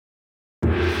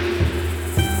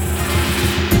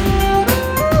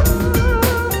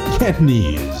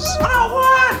Cantonese.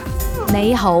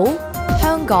 你好，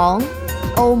香港、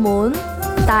澳門、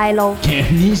大陸。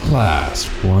 Cantonese Class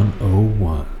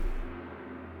 101.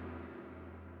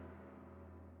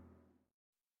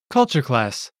 Culture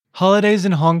Class, Holidays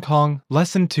in Hong Kong,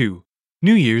 Lesson 2,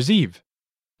 New Year's Eve.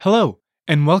 Hello,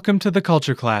 and welcome to the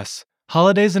Culture Class,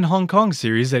 Holidays in Hong Kong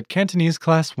series at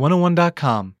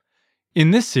CantoneseClass101.com.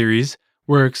 In this series,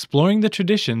 we're exploring the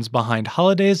traditions behind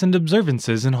holidays and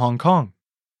observances in Hong Kong.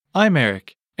 I'm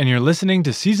Eric, and you're listening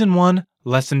to Season 1,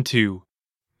 Lesson 2,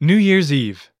 New Year's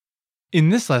Eve. In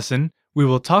this lesson, we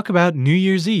will talk about New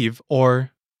Year's Eve,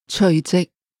 or 除夕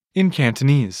in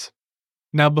Cantonese.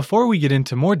 Now, before we get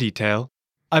into more detail,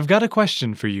 I've got a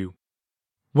question for you.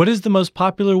 What is the most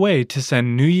popular way to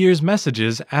send New Year's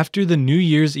messages after the New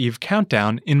Year's Eve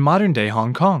countdown in modern-day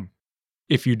Hong Kong?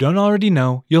 If you don't already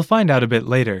know, you'll find out a bit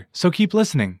later, so keep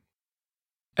listening.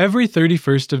 Every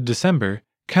 31st of December,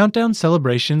 countdown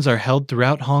celebrations are held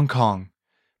throughout Hong Kong.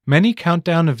 Many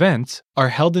countdown events are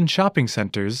held in shopping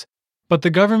centers, but the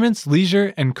government's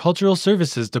Leisure and Cultural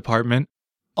Services Department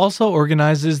also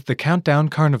organizes the Countdown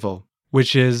Carnival,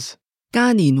 which is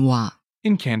嘉年華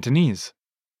in Cantonese.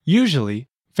 Usually,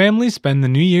 families spend the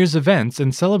New Year's events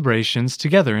and celebrations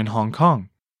together in Hong Kong.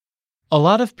 A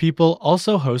lot of people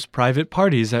also host private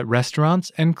parties at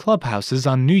restaurants and clubhouses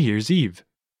on New Year's Eve.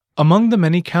 Among the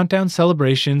many countdown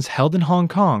celebrations held in Hong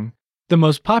Kong, the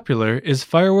most popular is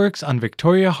fireworks on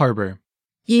Victoria Harbour,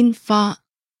 煙花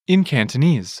in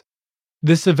Cantonese.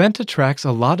 This event attracts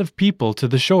a lot of people to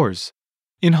the shores.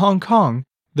 In Hong Kong,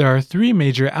 there are 3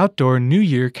 major outdoor New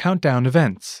Year countdown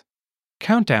events.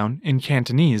 Countdown in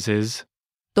Cantonese is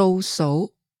倒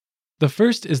數 The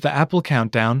first is the Apple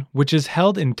Countdown, which is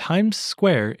held in Times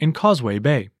Square in Causeway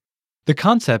Bay. The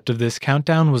concept of this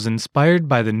countdown was inspired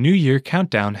by the New Year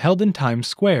countdown held in Times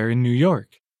Square in New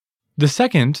York. The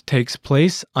second takes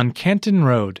place on Canton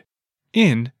Road,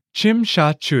 in Tsim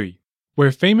Sha Tsui,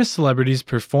 where famous celebrities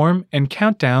perform and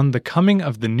count down the coming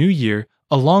of the new year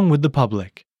along with the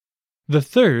public. The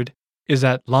third is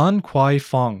at Lan Kwai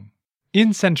Fong,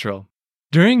 in Central.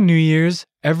 During New Year's,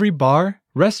 every bar,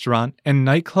 restaurant, and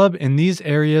nightclub in these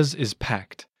areas is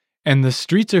packed, and the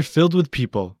streets are filled with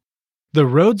people. The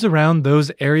roads around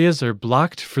those areas are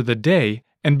blocked for the day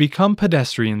and become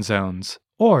pedestrian zones,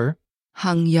 or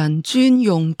行人專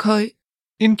用區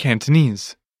in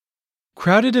Cantonese.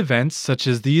 Crowded events such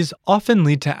as these often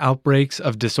lead to outbreaks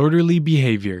of disorderly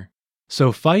behavior,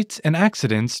 so fights and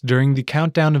accidents during the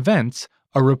countdown events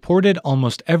are reported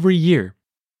almost every year.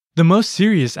 The most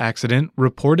serious accident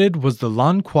reported was the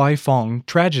Lan Kwai Fong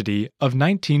tragedy of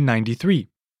 1993.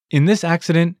 In this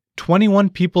accident, 21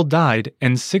 people died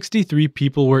and 63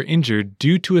 people were injured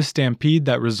due to a stampede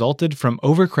that resulted from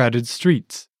overcrowded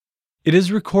streets. It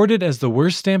is recorded as the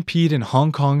worst stampede in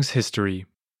Hong Kong's history.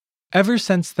 Ever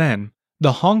since then,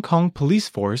 the Hong Kong Police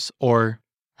Force, or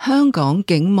香港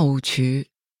警務處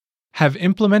have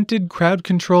implemented crowd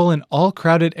control in all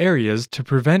crowded areas to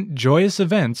prevent joyous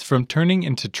events from turning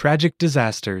into tragic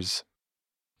disasters.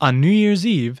 On New Year's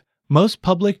Eve, most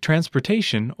public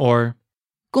transportation, or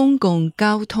公共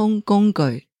交通工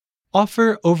具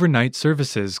offer overnight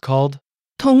services called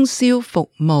通宵服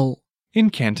務 in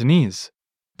Cantonese.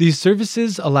 These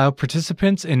services allow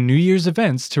participants in New Year's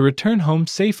events to return home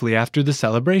safely after the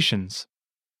celebrations.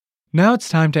 Now it's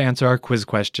time to answer our quiz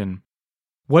question.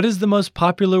 What is the most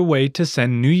popular way to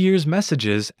send New Year's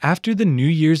messages after the New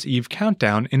Year's Eve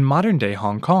countdown in modern-day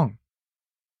Hong Kong?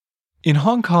 In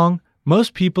Hong Kong,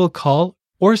 most people call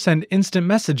or send instant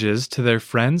messages to their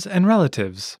friends and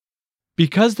relatives.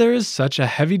 Because there is such a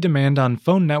heavy demand on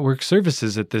phone network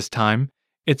services at this time,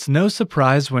 it's no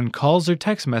surprise when calls or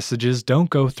text messages don't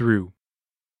go through.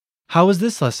 How was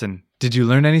this lesson? Did you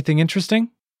learn anything interesting?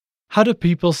 How do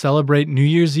people celebrate New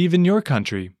Year's Eve in your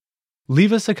country?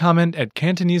 Leave us a comment at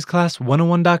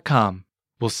CantoneseClass101.com.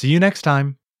 We'll see you next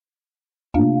time.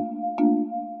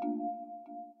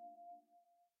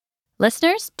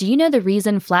 Listeners, do you know the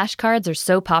reason flashcards are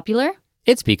so popular?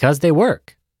 It's because they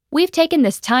work. We've taken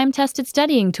this time-tested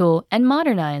studying tool and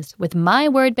modernized with My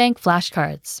Word Bank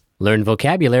flashcards. Learn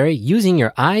vocabulary using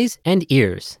your eyes and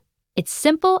ears. It's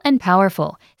simple and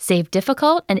powerful. Save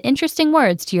difficult and interesting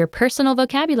words to your personal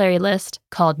vocabulary list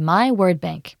called My Word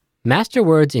Bank. Master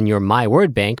words in your My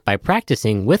Word Bank by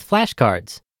practicing with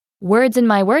flashcards. Words in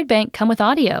My Word Bank come with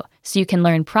audio, so you can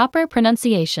learn proper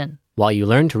pronunciation, while you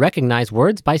learn to recognize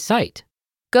words by sight.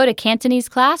 Go to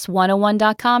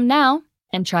CantoneseClass101.com now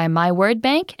and try My Word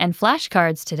Bank and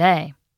flashcards today.